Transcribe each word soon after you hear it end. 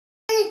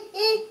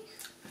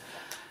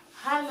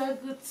Hello,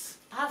 good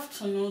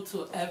afternoon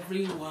to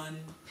everyone.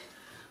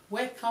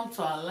 Welcome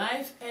to our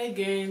life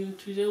again.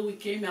 Today we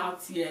came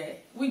out here.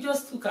 We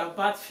just took our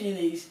bath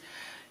finish.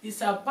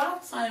 It's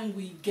about time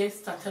we get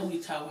started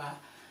with our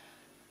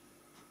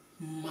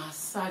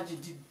massage,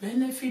 the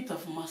benefit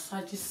of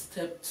massage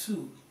step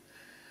 2.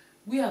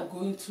 We are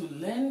going to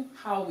learn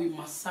how we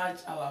massage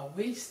our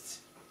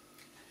waist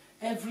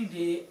every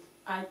day.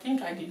 I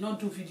think I did not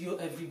do video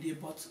every day,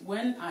 but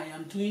when I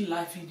am doing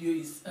live video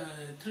is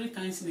 3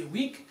 times in a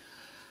week.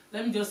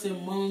 Let me just say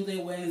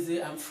Monday, Wednesday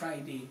and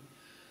Friday.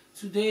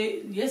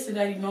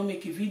 Yesterday I did not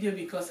make a video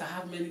because I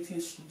have many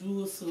things to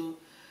do, so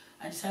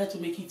I decided to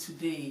make it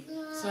today.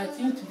 So I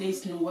think today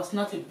was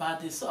not a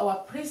bad day. So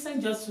our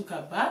patient just took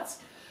a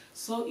bath.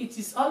 So it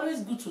is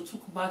always good to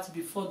take a bath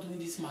before doing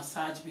this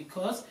massage,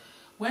 because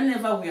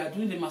whenever we are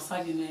doing the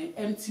massage in an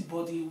empty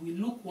body, we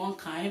look one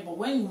kind, but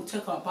when we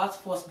take our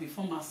bath first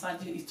before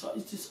massaging,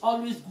 it is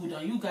always good,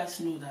 and you guys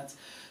know that.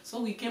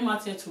 So we came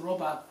out here to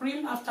rub our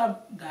cream. After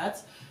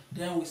that,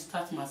 then we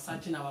start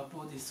massaging our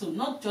body. So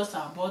not just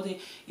our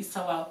body, it's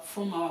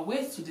from our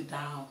waist to the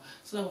down,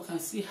 so that we can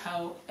see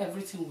how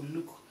everything will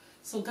look.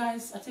 So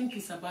guys, I think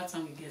it's about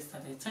time we get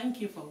started. Thank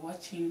you for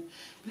watching.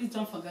 Please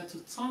don't forget to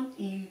turn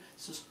in,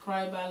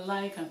 subscribe,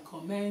 like and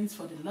comment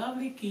for the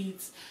lovely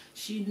kids.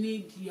 She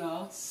needs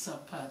your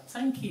support.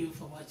 Thank you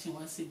for watching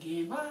once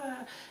again.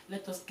 Bye.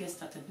 Let us get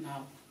started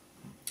now.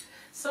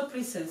 So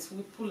princess,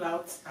 we pull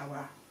out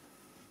our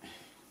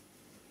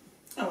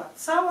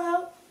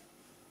towel.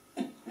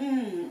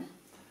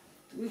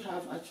 We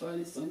have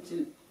actually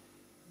something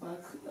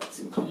back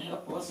that can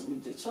help us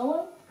with the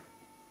towel,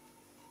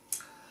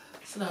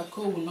 so that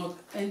cold will not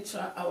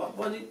enter our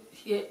body.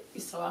 Here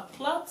is our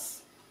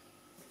cloth.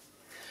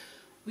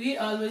 We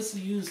always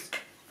use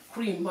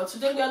cream, but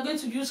today we are going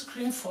to use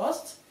cream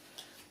first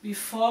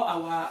before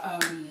our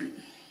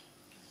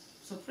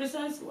so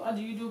presents. What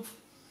do you do?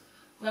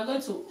 We are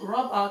going to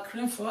rub our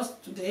cream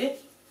first today.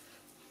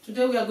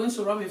 Today we are going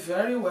to rub it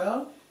very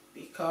well,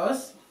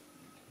 because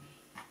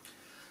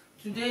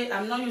today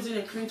I'm not using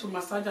a cream to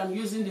massage. I'm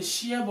using the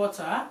shea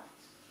butter,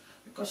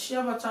 because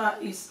shea butter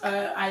is,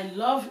 I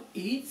love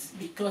it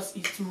because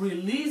it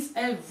releases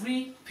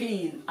every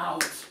pain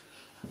out.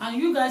 And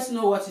you guys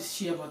know what is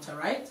shea butter,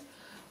 right?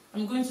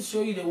 I'm going to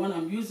show you the one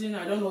I'm using.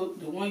 I don't know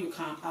the one you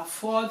can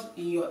afford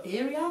in your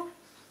area.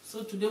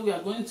 So today we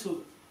are going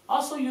to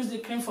also use the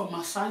cream for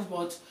massage,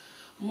 but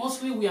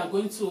mostly we are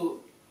going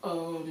to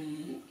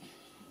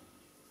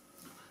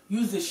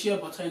use the shea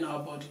butter in our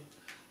body.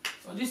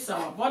 So this is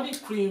our body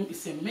cream.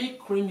 It's a make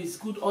cream. It's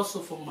good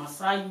also for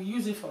massage. We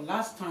use it for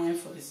last time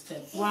for the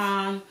step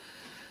 1.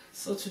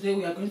 So today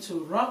we are going to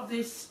rub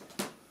this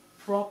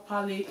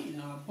properly in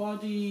our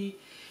body,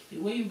 the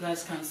way you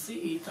guys can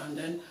see it, and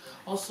then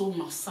also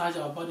massage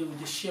our body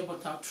with the shea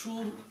butter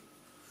through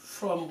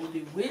from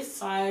the waist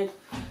side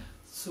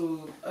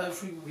to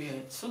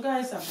everywhere. So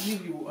guys, I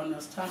believe you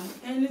understand.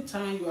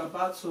 Anytime you are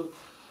about to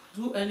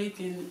do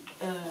anything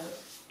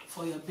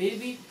for your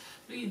baby,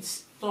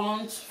 please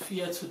don't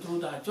fear to do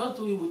that. Just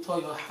do it with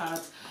all your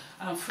heart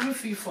and feel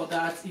free for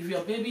that. If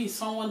your baby is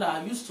someone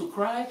that used to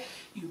cry,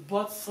 you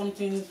bought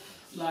something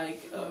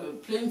like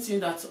plain thing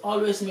that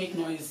always make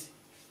noise.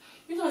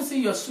 You can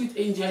see your sweet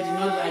angel did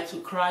not like to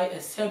cry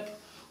except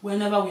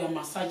whenever we are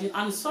massaging.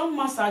 And some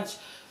massage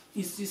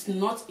is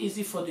not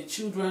easy for the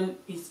children.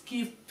 It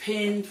gives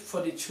pain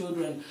for the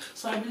children.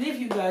 So I believe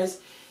you guys,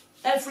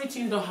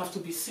 everything don't have to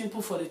be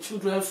simple for the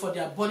children, for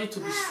their body to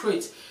be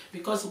straight,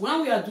 because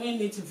when we are doing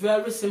it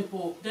very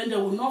simple, then they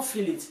will not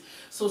feel it.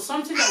 So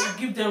something that will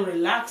give them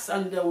relax,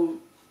 and that will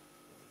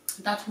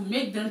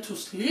make them to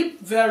sleep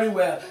very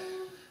well.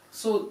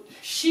 So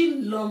she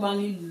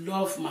normally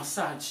loves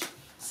massage.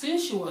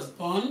 Since she was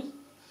born,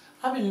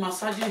 I've been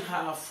massaging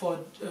her for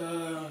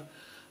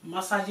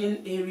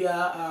massaging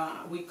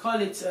area. We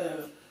call it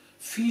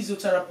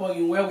physiotherapy.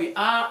 In where we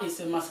are, it's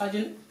a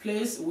massaging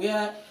place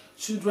where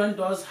children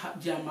does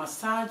their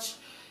massage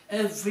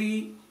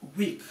every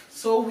week.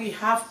 So we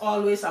have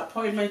always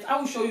appointment. I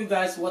will show you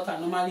guys what I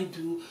normally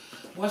do,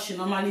 what she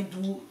normally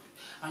do,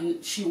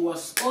 and she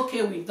was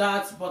okay with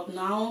that. But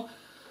now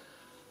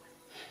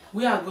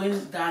we are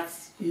going that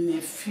in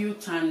a few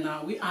time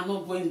now. We are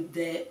not going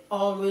there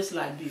always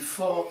like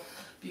before,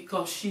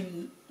 because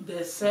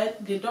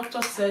the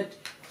doctor said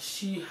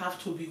she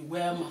have to be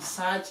well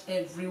massaged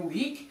every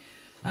week,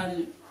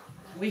 and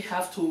we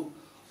have to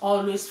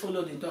always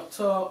follow the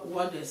doctor,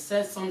 what they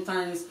said.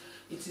 Sometimes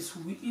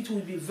it will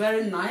be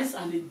very nice,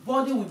 and the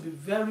body will be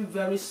very,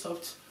 very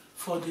soft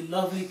for the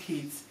lovely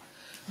kids.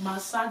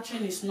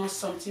 Massaging is not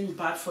something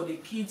bad for the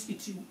kids.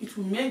 It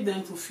will make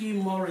them to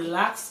feel more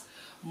relaxed,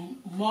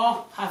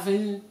 more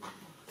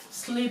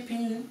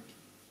sleeping,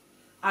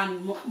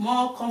 and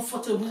more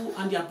comfortable,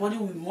 and their body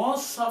will be more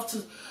soft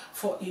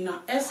for in an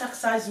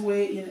exercise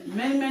way, in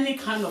many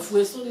kind of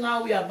ways. So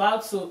now we are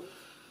about to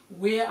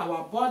wear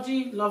our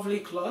body lovely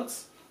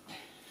clothes.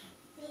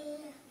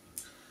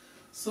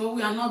 So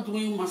we are not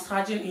doing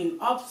massaging in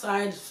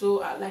upside. So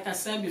like I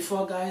said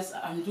before guys,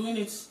 I'm doing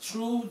it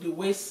through the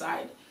waist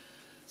side.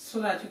 so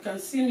that you can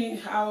see me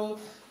how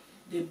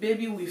the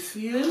baby will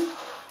feel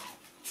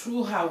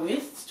through her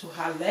waist to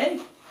her leg,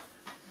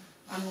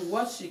 and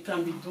what she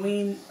can be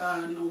doing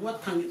and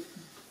what can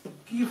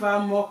give her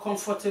more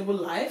comfortable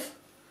life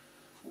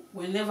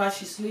whenever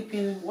she's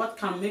sleeping, what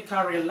can make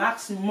her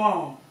relax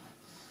more,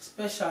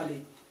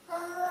 especially.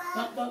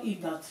 Don't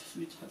eat that,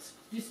 sweetheart.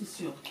 This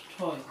is your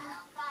toy.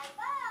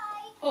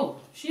 Oh,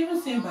 she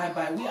even saying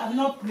bye-bye. We are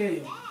not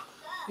playing.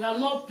 We are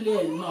not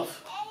playing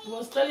enough. He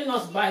was telling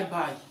us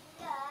bye-bye.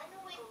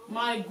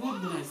 My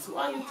goodness,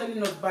 why are you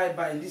telling us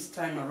bye-bye this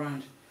time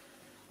around?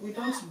 We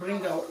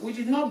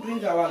did not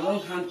bring our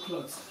long hand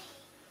cloth.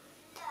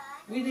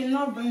 We did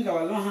not bring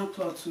our long hand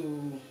cloth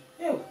to...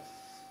 Ew.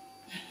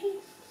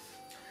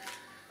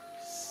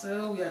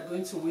 So we are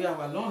going to wear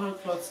our long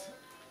hand cloth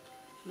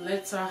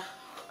later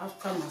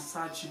after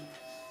massaging.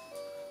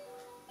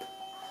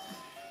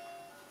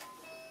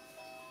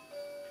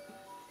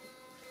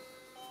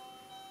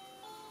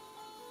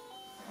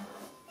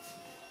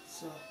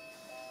 So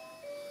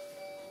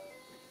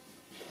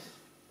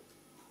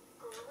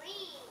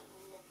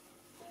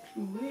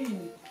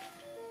green.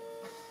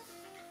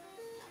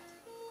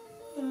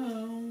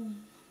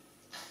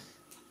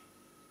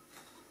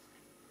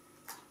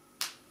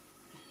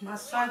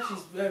 Massage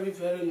is very,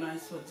 very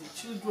nice for the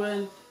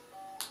children,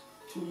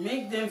 to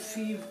make them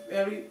feel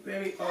very,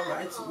 very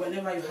alright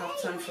whenever you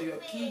have time for your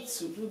kids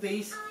to do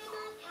this.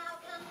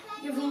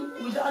 Even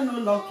without no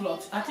long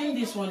cloth, I think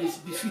this one is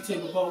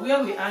befitable, but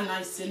where we are now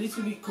it's a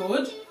little bit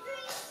cold,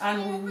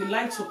 and we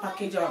like to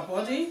package our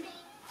body.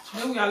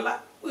 So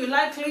we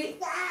likely,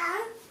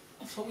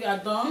 so we are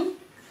done.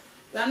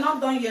 We are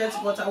not done yet,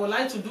 but I would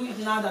like to do it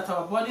now that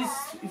our body is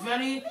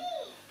very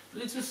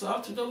little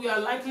soft. Today we are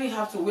likely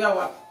have to wear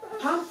our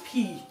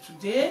pumpy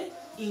today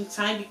in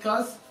time,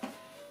 because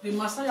the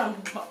massage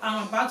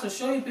I'm about to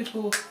show you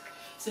people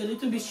is a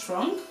little bit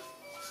strong,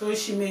 so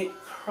she may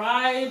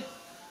cry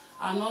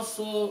and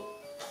also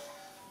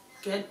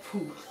get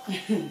poo.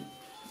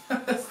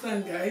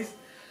 Understand, guys?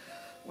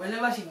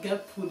 Whenever she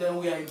gets poo, then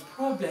we are in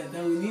problem.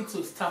 Then we need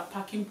to start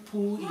packing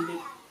poo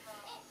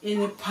in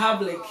the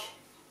public,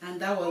 and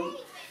that will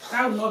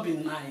not be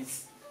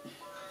nice.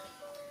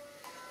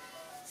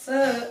 So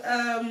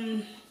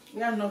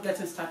we are not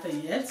getting started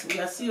yet. We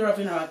are still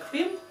rubbing our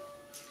cream.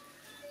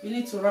 We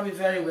need to rub it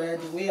very well,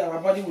 the way our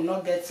body will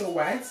not get so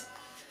white,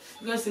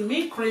 because the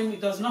milk cream, it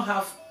does not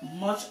have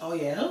much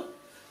oil.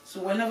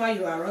 So whenever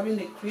you are rubbing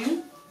the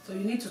cream, so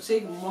you need to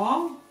take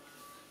more,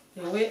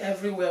 the way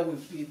everywhere will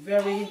be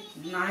very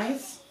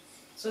nice,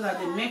 so that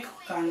the milk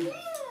can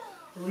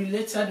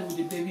relate with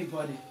the baby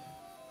body.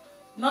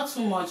 Not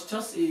too much,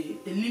 just a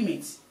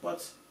limit,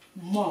 but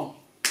more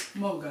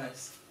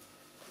guys.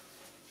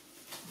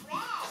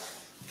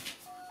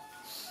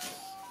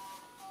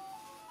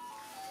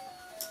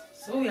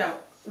 So we are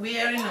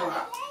wearing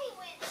our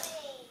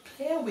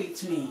Play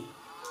With Me.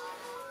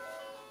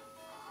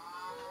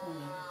 Oh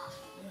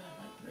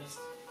my breast.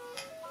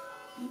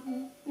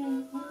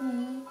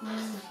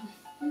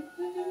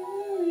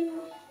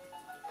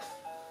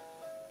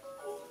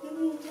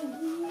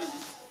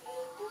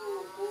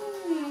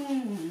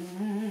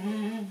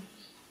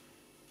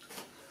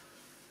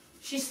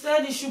 She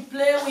said you should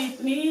play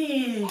with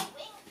me.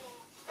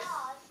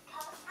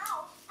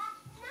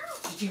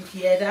 Did you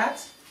hear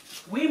that?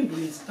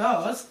 Wimbling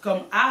stars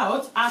come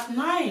out at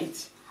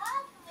night.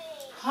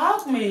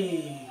 Hug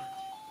me.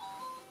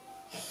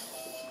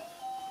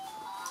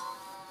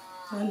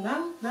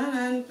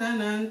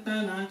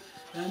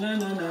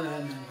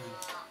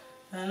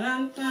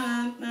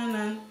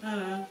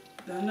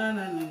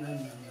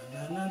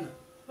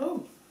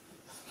 Oh,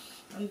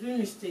 I'm doing a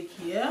mistake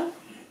here.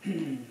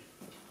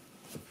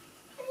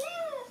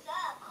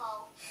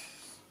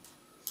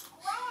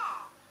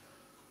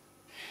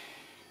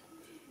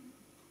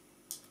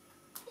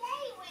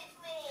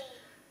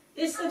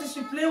 He said you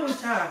should play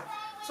with her.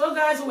 So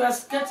guys, we are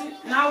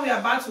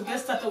about to get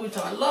started with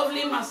our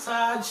lovely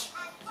massage.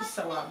 This is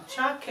our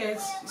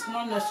jacket. It's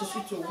not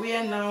necessary to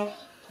wear now.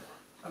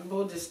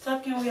 About the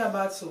stocking we are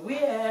about to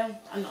wear,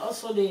 and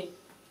also the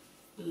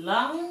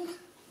long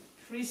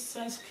 3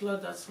 cents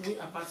cloth that we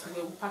are about to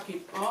wear. We'll pack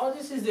it all.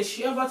 This is the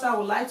shea butter I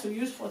would like to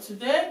use for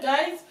today,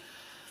 guys.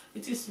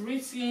 It is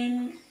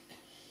written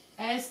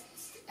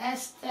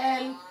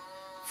Estelle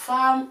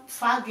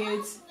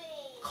Fargate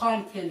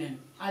Company.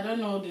 I don't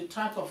know the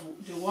type of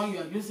the one you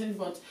are using,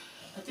 but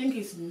I think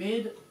it's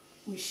made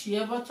with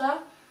shea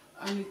butter,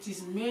 and it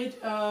is made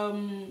I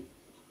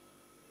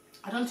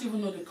don't even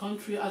know the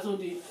country, as though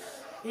the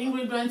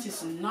ingredient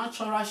is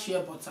natural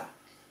shea butter.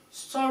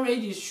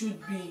 Storage, it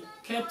should be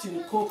kept in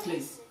a cold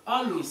place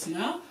always, you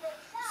know.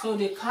 So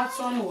the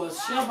carton was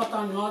shea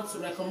butter not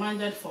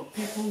recommended for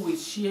people with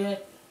shea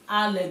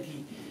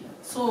allergy.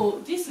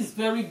 So this is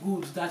very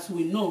good that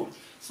we know.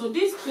 So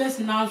this place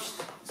now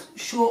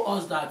show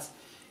us that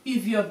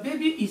if your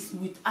baby is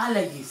with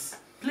allergies,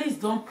 please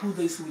don't put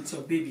this with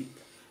your baby.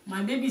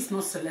 My baby is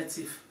not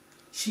selective.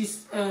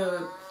 She's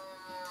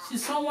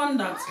She's someone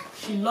that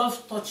she loves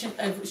touching.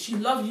 She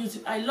loves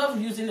using. I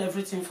love using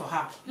everything for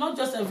her. Not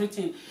just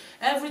everything.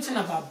 Everything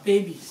about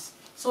babies.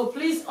 So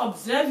please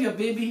observe your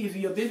baby if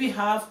your baby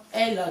have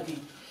allergy.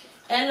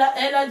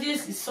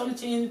 Allergies is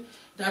something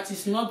that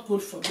is not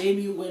good for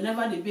baby.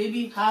 Whenever the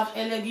baby have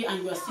allergy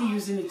and you are still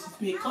using it,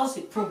 it may cause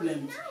a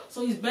problem.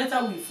 So it's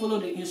better we follow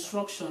the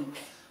instruction.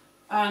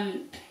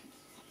 And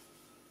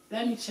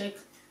let me check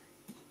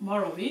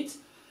more of it.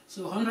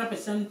 So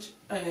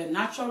 100%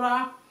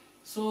 natural.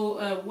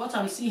 So what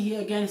I'm seeing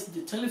here again is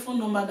the telephone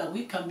number that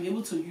we can be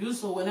able to use.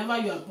 So whenever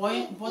you are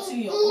buying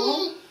your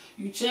own,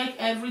 you check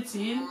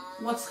everything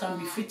what can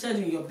be fitted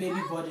in your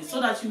baby body,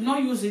 so that you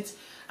not use it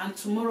and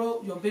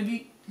tomorrow your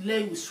baby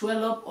leg will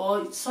swell up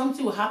or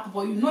something will happen,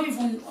 but you not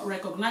even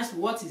recognize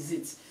what is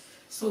it.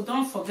 So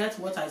don't forget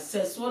what I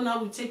said. So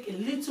now we take a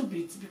little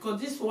bit, because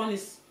this one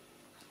is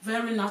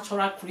very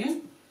natural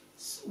cream.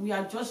 So we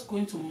are just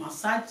going to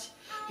massage,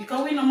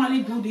 because we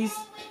normally do this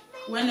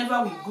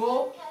whenever we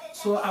go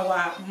to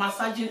our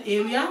massaging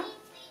area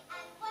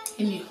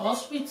in the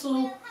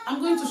hospital.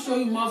 I'm going to show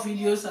you more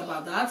videos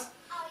about that.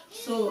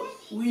 So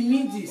we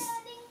need this,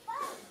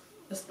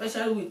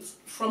 especially with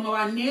from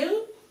our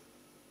nail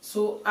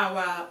to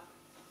our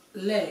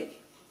leg.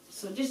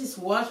 So this is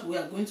what we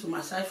are going to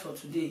massage for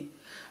today.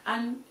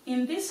 And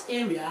in this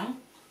area,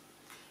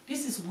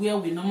 this is where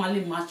we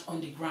normally match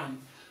on the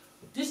ground.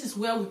 This is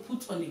where we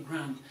put on the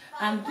ground.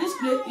 And this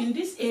place in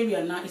this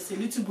area now is a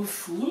little bit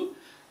full.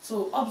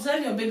 So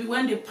observe your baby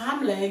when the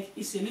palm leg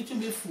is a little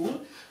bit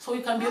full. So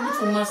you can be able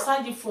to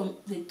massage it from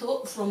the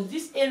toe, from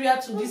this area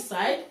to this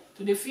side,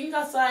 to the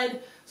finger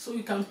side. So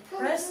you can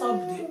press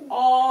up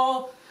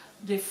all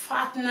the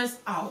fatness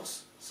out.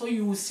 So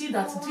you will see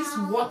that this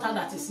water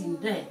that is in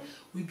there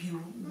will be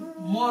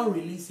more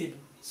releasable.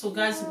 So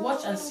guys,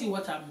 watch and see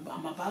what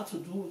I'm about to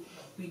do.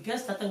 We get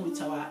started with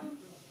our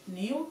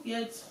nail.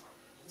 Yet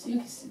I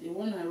think the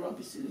one I rub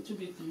is a little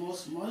bit more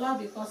smaller,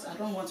 because I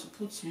don't want to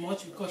put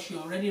much, because you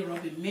already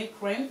rub a make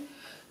cream,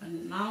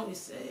 and now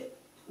it's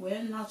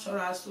well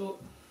natural. So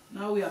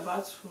now we're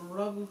about to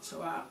rub it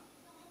to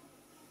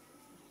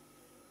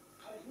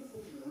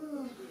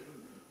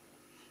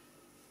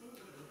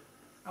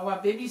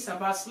our baby is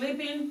about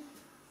sleeping.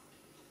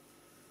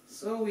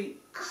 So we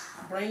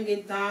bring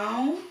it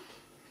down,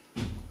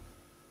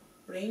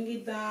 bring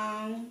it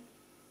down,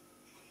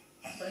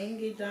 bring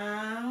it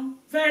down.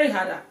 Very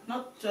harder,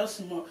 not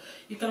just more.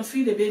 You can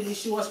feel the baby.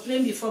 She was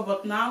playing before,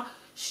 but now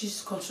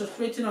she's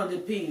concentrating on the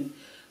pain.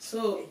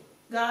 So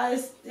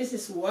guys, this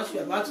is what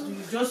you're about to do.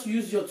 You just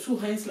use your two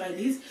hands like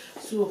this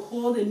to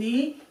hold the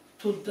knee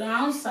to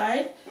down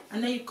side,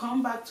 and then you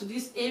come back to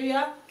this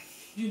area,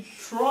 you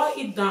draw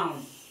it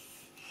down.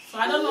 So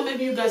I don't know,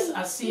 maybe you guys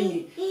are seeing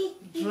me.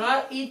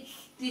 Draw it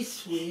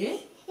this way.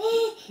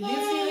 Did you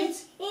feel it?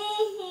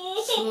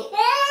 So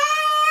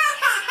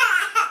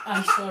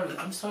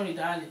I'm sorry,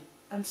 darling.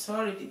 I'm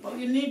sorry, but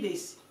you need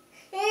this.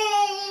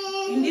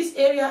 In this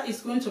area,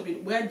 it's going to be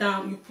well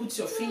down. You put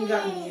your finger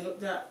in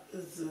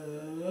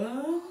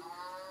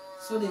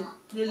so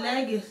the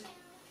leg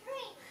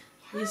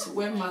is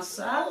well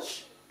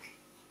massaged,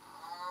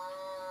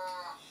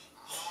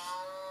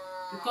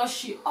 because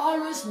she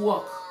always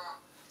walks.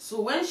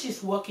 So when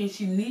she's walking,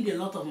 she needs a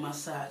lot of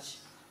massage.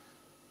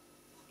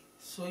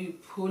 So you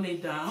pull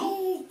it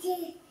down.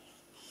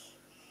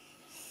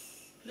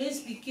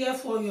 Please be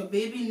careful on your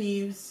baby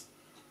knees.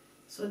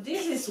 So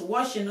this is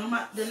what they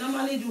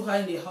normally do her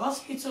in the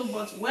hospital,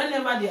 but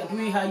whenever they are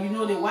doing her, you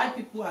know, the white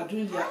people are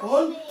doing their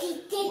own,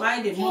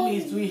 while the mommy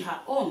is doing her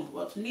own.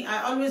 But me,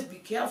 I always be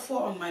careful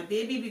on my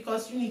baby,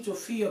 because you need to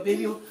feel your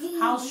baby,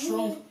 how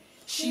strong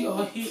she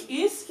or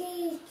he is,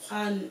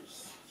 and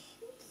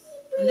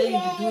then you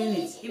be doing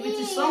it. If it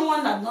is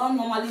someone that not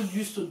normally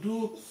used to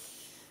do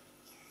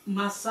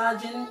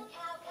massaging,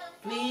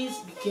 please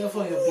be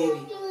careful of your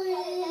baby,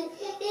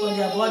 because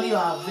their body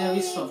are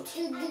very soft.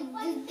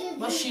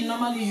 But she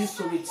normally used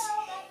to it.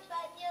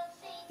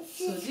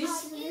 So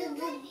this,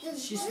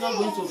 she's not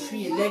going to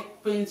feel leg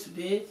pain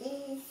today.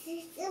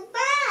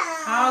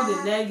 How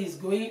the leg is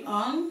going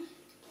on.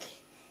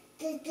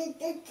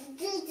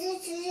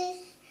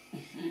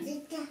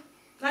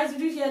 Guys,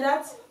 did you hear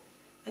that?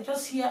 I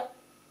just hear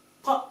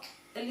pop,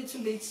 a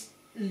little bit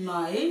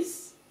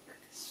noise.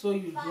 So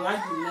you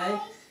drag the leg.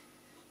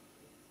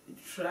 You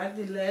drag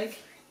the leg.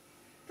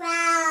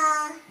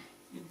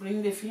 You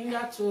bring the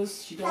finger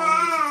toes. She don't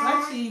want you to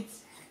touch it.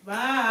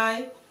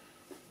 Bye.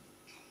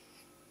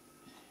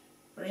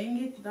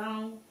 Bring it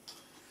down.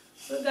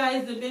 So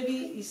guys, the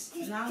baby is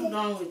now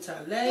done with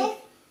her leg.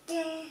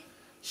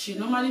 She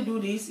normally do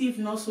this. If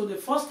not, so the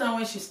first time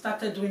when she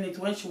started doing it,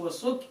 when she was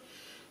so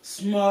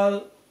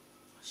small,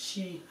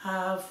 she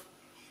have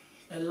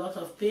a lot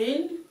of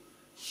pain.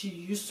 She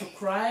used to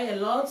cry a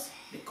lot,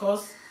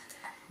 because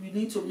we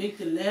need to make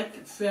the leg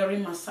very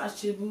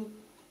massagable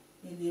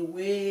in a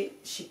way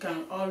she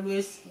can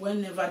always,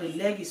 whenever the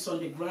leg is on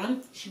the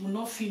ground, she will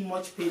not feel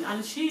much pain.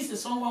 And she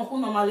is someone who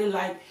normally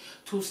like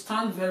to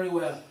stand very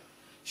well.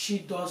 She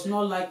does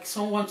not like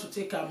someone to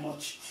take her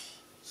much.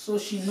 So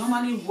she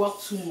normally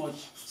walks too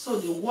much. So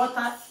the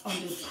water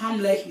on the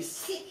palm leg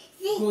is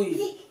going.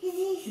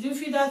 Did you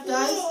feel that,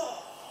 guys?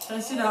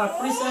 Can see that our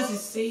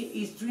princess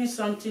is doing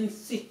something.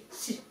 See.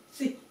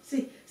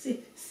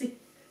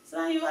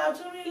 So you have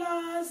to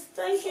relax.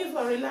 Thank you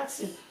for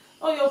relaxing.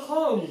 Oh, your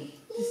comb.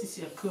 This is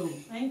your comb.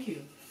 Thank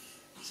you.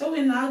 So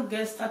we now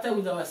get started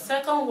with our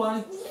second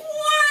one.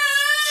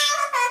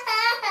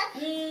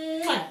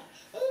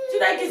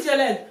 Did I kiss your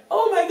leg?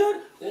 Oh my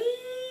God.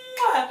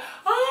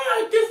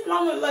 I kissed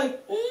mama leg.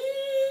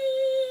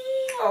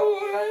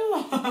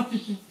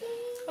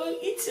 Oh,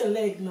 eat your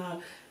leg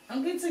now.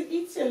 I'm going to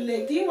eat your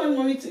leg. Do you want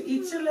mommy to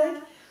eat your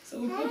leg? So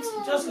we put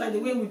just like the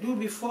way we do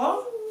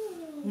before.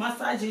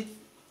 Massage it.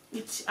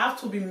 It have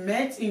to be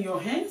met in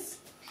your hands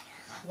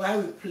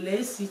while we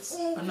place it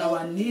on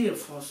our nail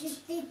first.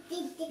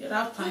 At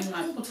that time,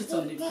 I put it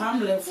on the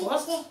palm leg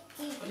first.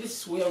 But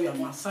this is where we are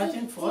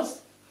massaging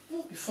first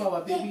before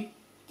our baby.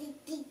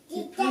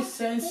 The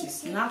presence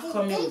is not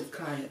coming with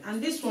crying.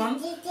 And this one,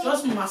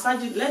 just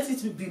massage it. Let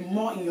it be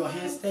more in your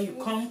hands. Then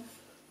you come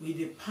with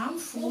the palm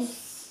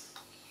foods.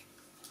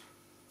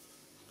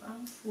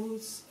 Palm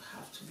foods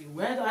have to be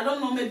wet. I don't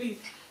know, maybe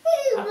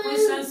a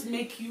presence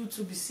make you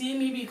to be seeing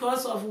me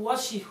because of what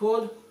she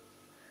hold.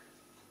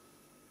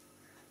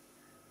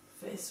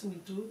 First, we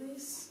do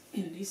this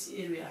in this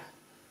area.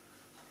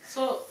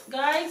 So,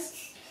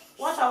 guys,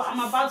 what I'm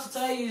about to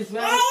tell you is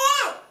very...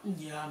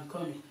 Yeah, I'm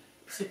coming.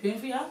 Is it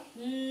painful here?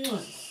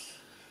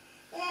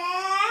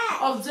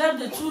 Observe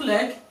the two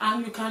legs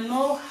and you can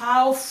know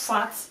how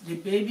fat the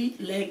baby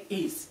leg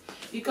is.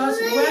 Because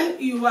when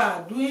you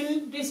are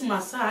doing this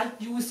massage,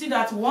 you will see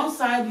that one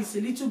side is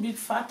a little bit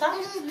fatter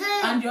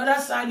and the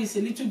other side is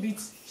a little bit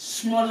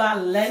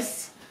smaller,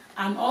 less,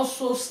 and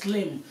also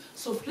slim.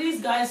 So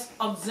please, guys,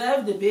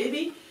 observe the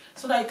baby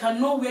so that you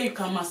can know where you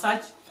can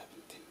massage.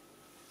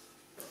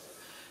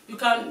 You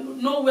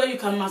can know where you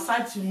can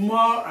massage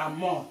more and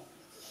more.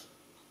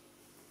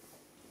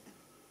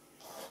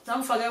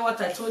 Don't forget what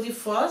I told you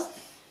first.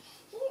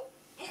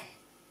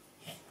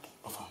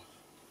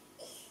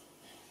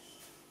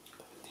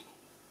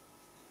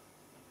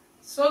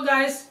 So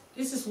guys,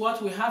 this is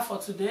what we have for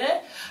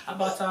today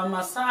about our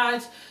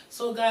massage.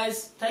 So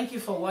guys, thank you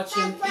for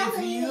watching.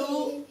 If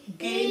you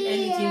gain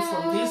anything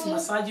from this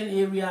massaging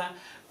area,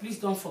 please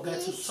don't forget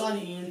to turn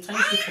in. Thank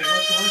you for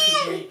watching once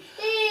again.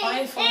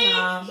 Bye for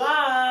now.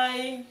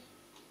 Bye.